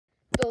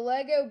The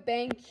Lego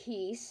Bank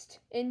Heist.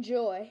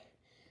 Enjoy.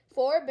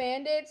 4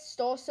 bandits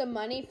stole some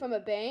money from a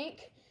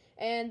bank,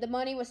 and the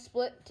money was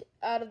split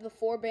out of the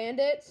 4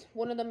 bandits.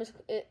 One of them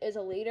is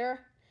a leader.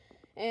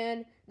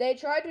 And they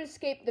tried to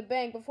escape the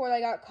bank before they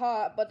got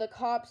caught, but the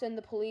cops and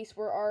the police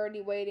were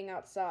already waiting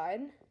outside.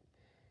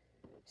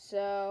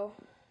 So,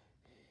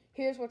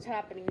 here's what's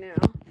happening now.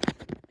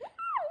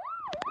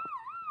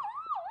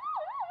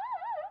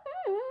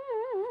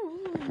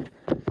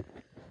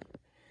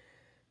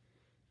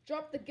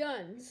 Drop the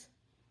guns.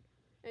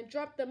 And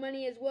drop the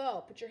money as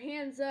well. Put your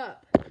hands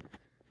up.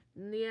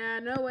 Yeah,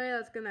 no way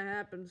that's gonna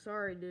happen.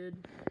 Sorry,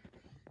 dude.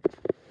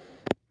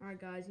 Alright,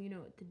 guys, you know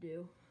what to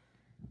do.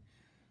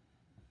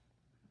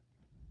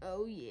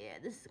 Oh, yeah,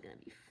 this is gonna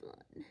be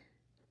fun.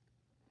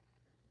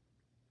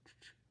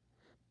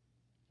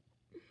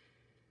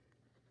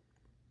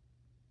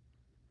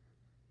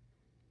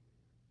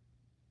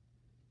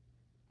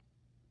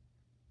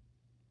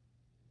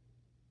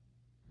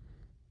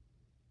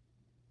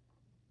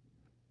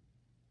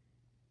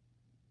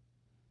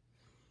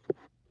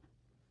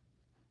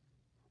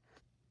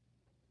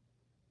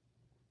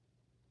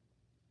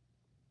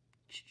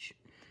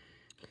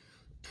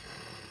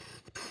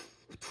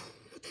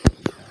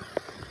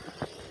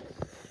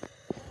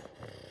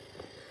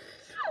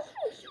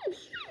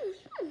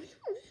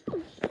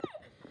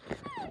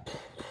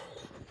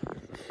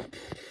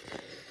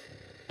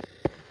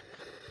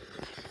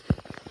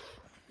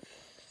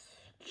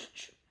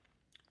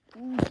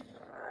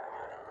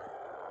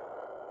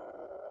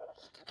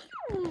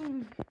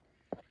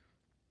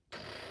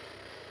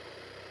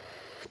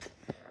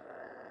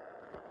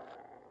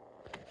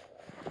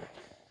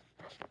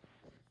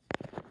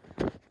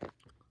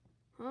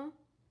 Huh?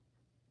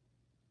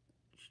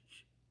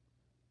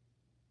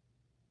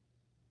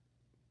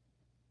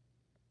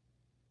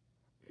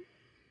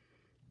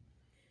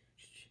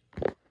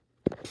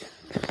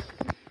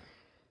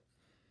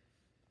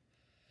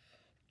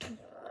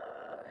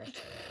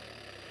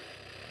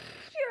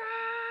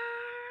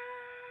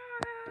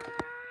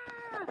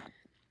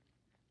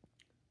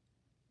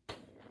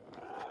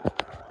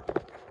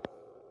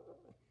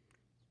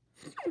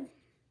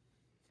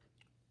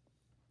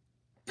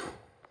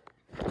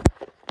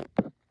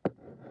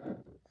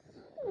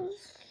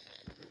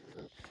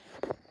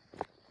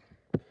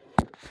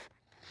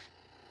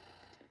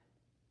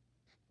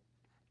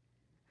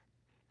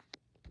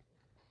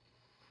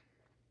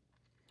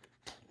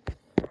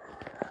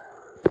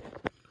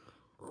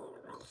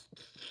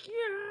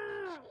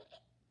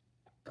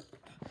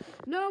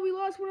 No, we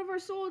lost one of our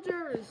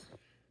soldiers.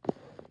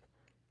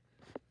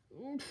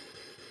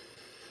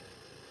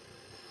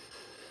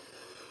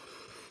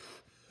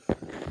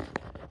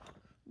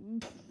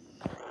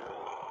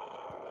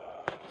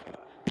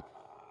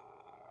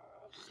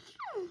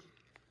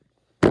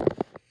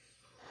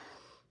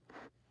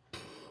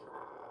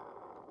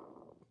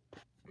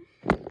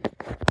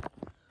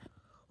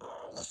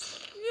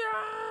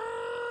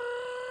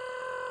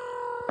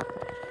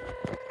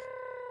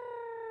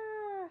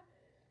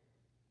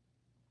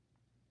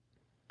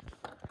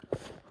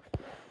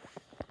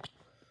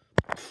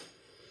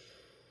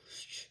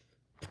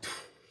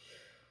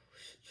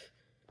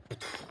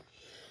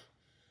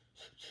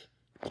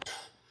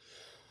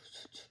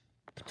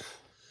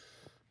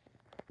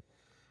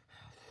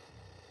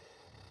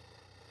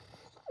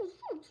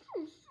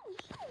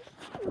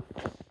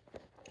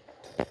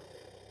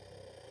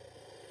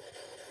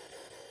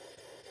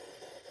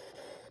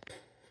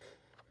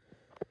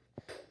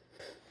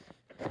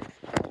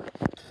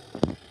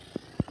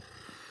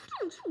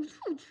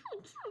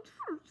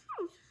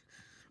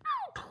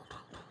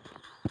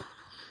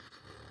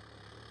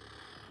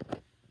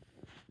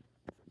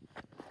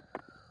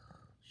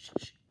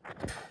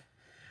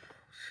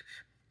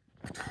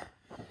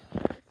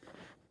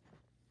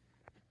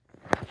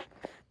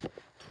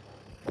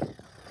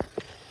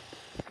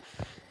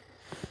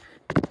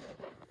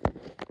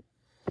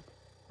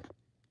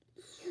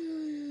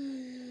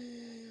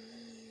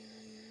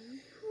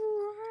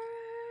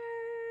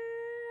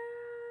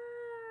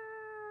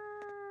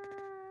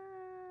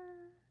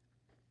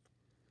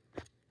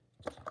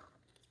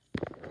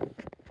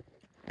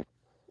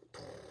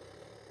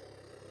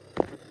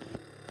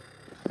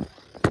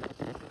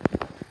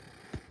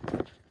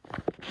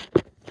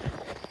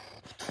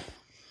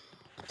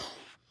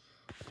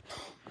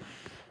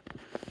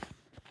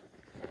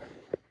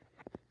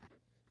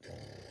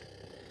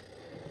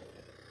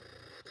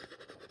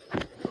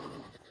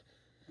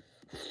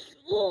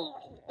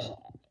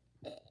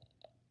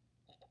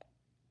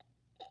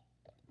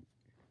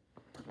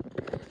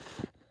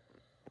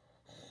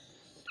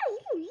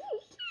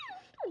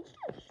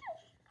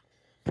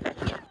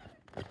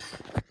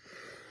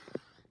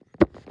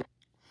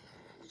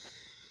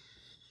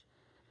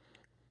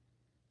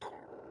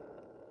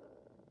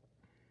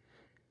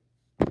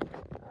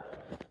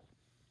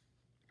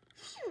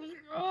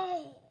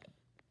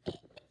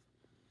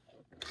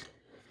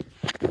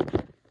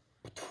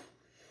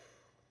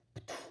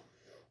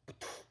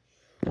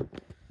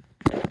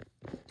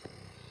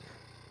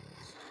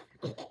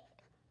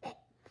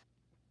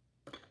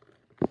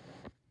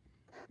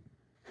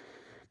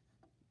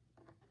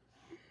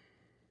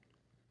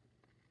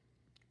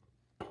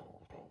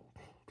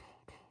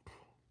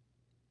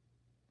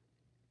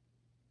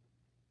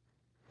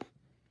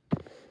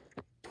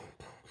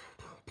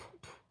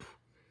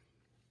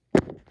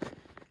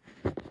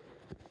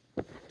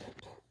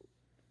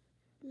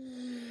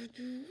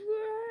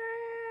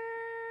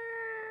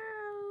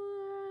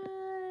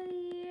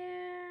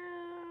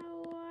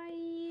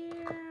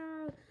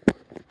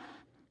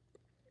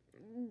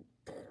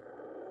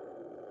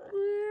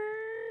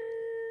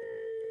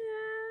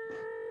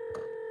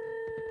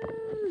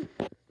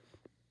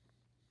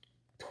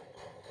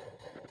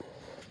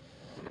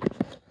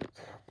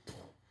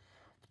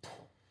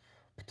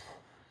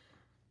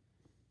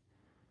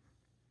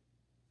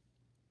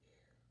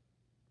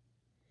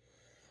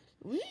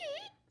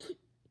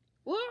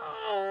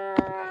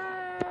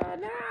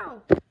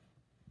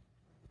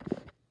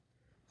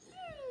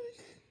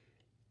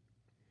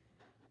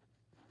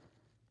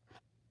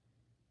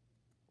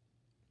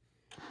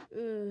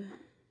 Ugh.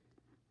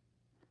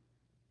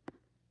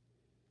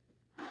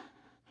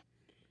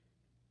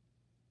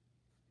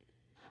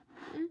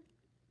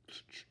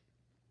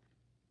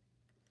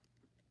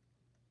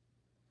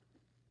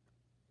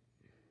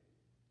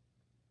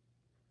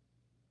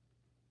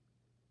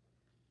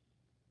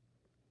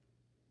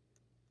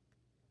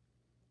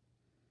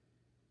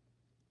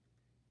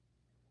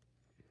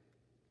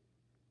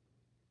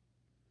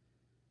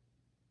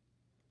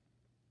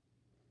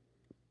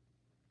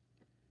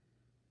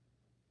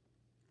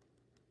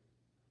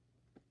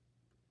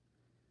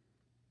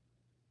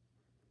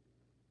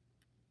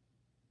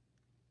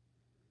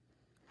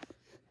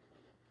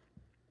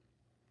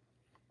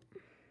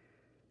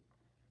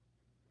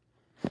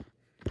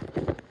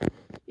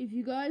 If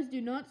you guys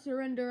do not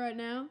surrender right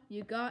now,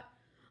 you got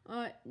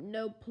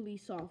no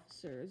police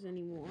officers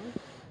anymore.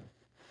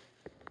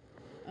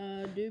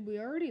 Dude, they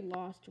already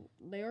lost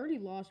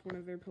one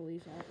of their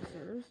police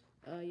officers.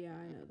 Yeah,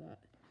 I know that.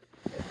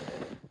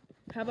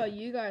 How about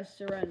you guys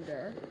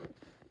surrender?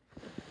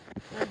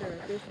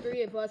 There's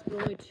 3 of us,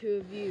 but only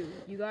 2 of you.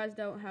 You guys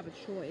don't have a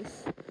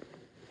choice.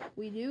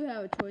 We do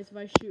have a choice if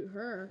I shoot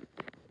her.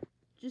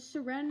 Just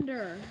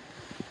surrender.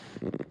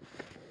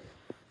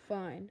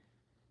 Fine.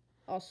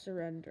 I'll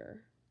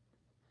surrender.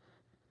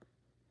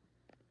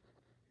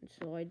 And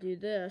so I do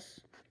this.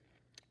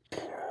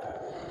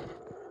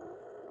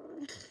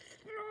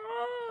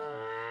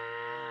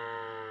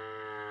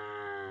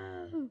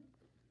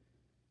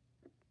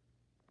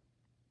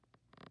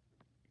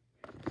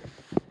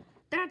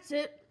 That's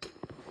it.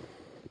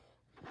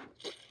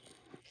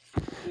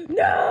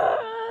 No!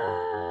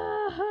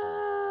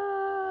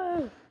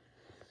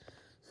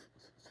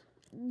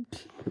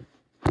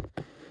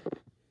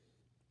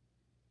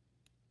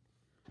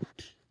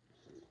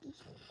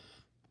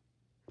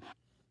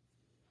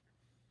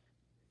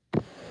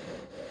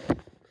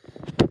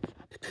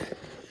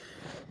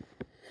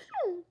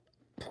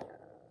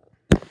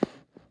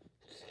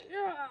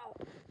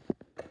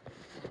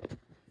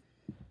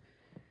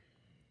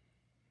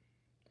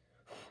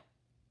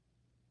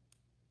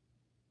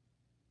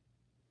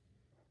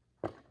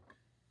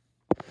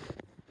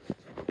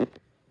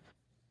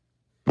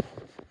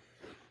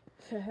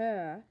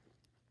 Haha.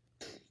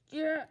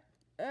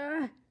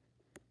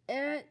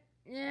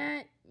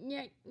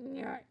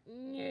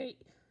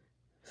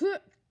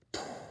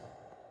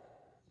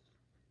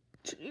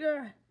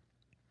 Yeah.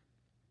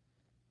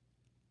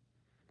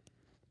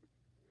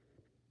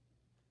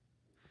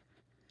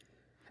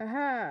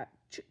 Haha.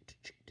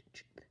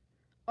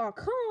 Oh,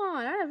 come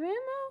on. I have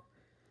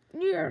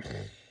ammo? Yes.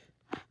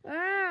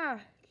 Ah.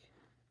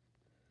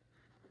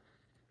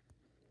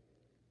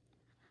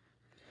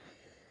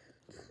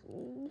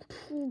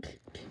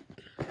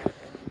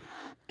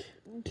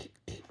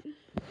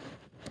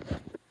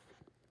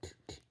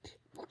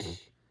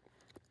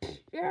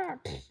 Yeah.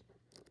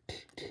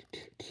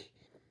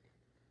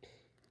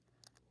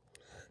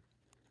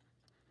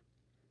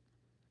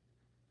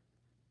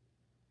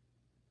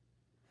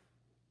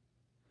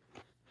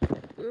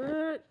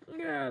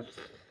 Yes.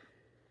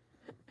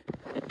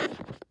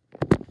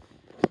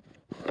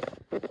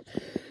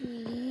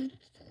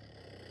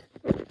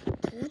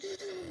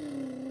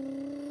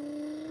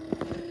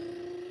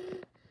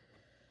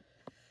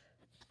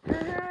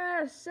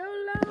 So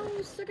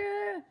long,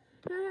 sucker.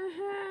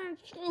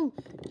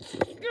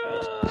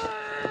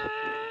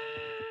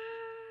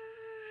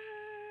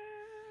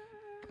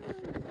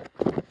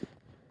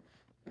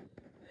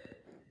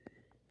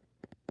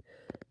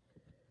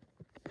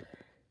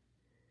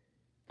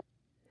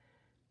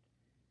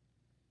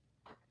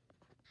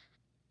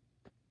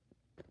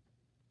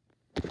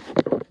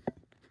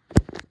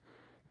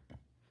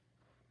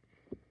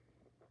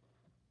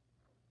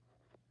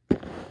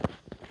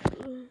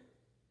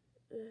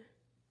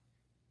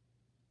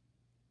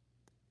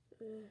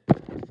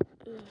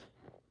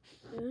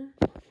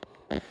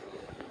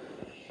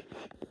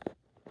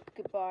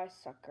 Goodbye,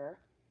 sucker.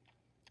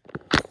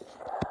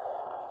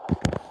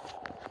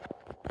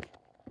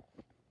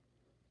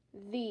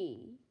 The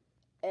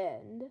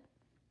end.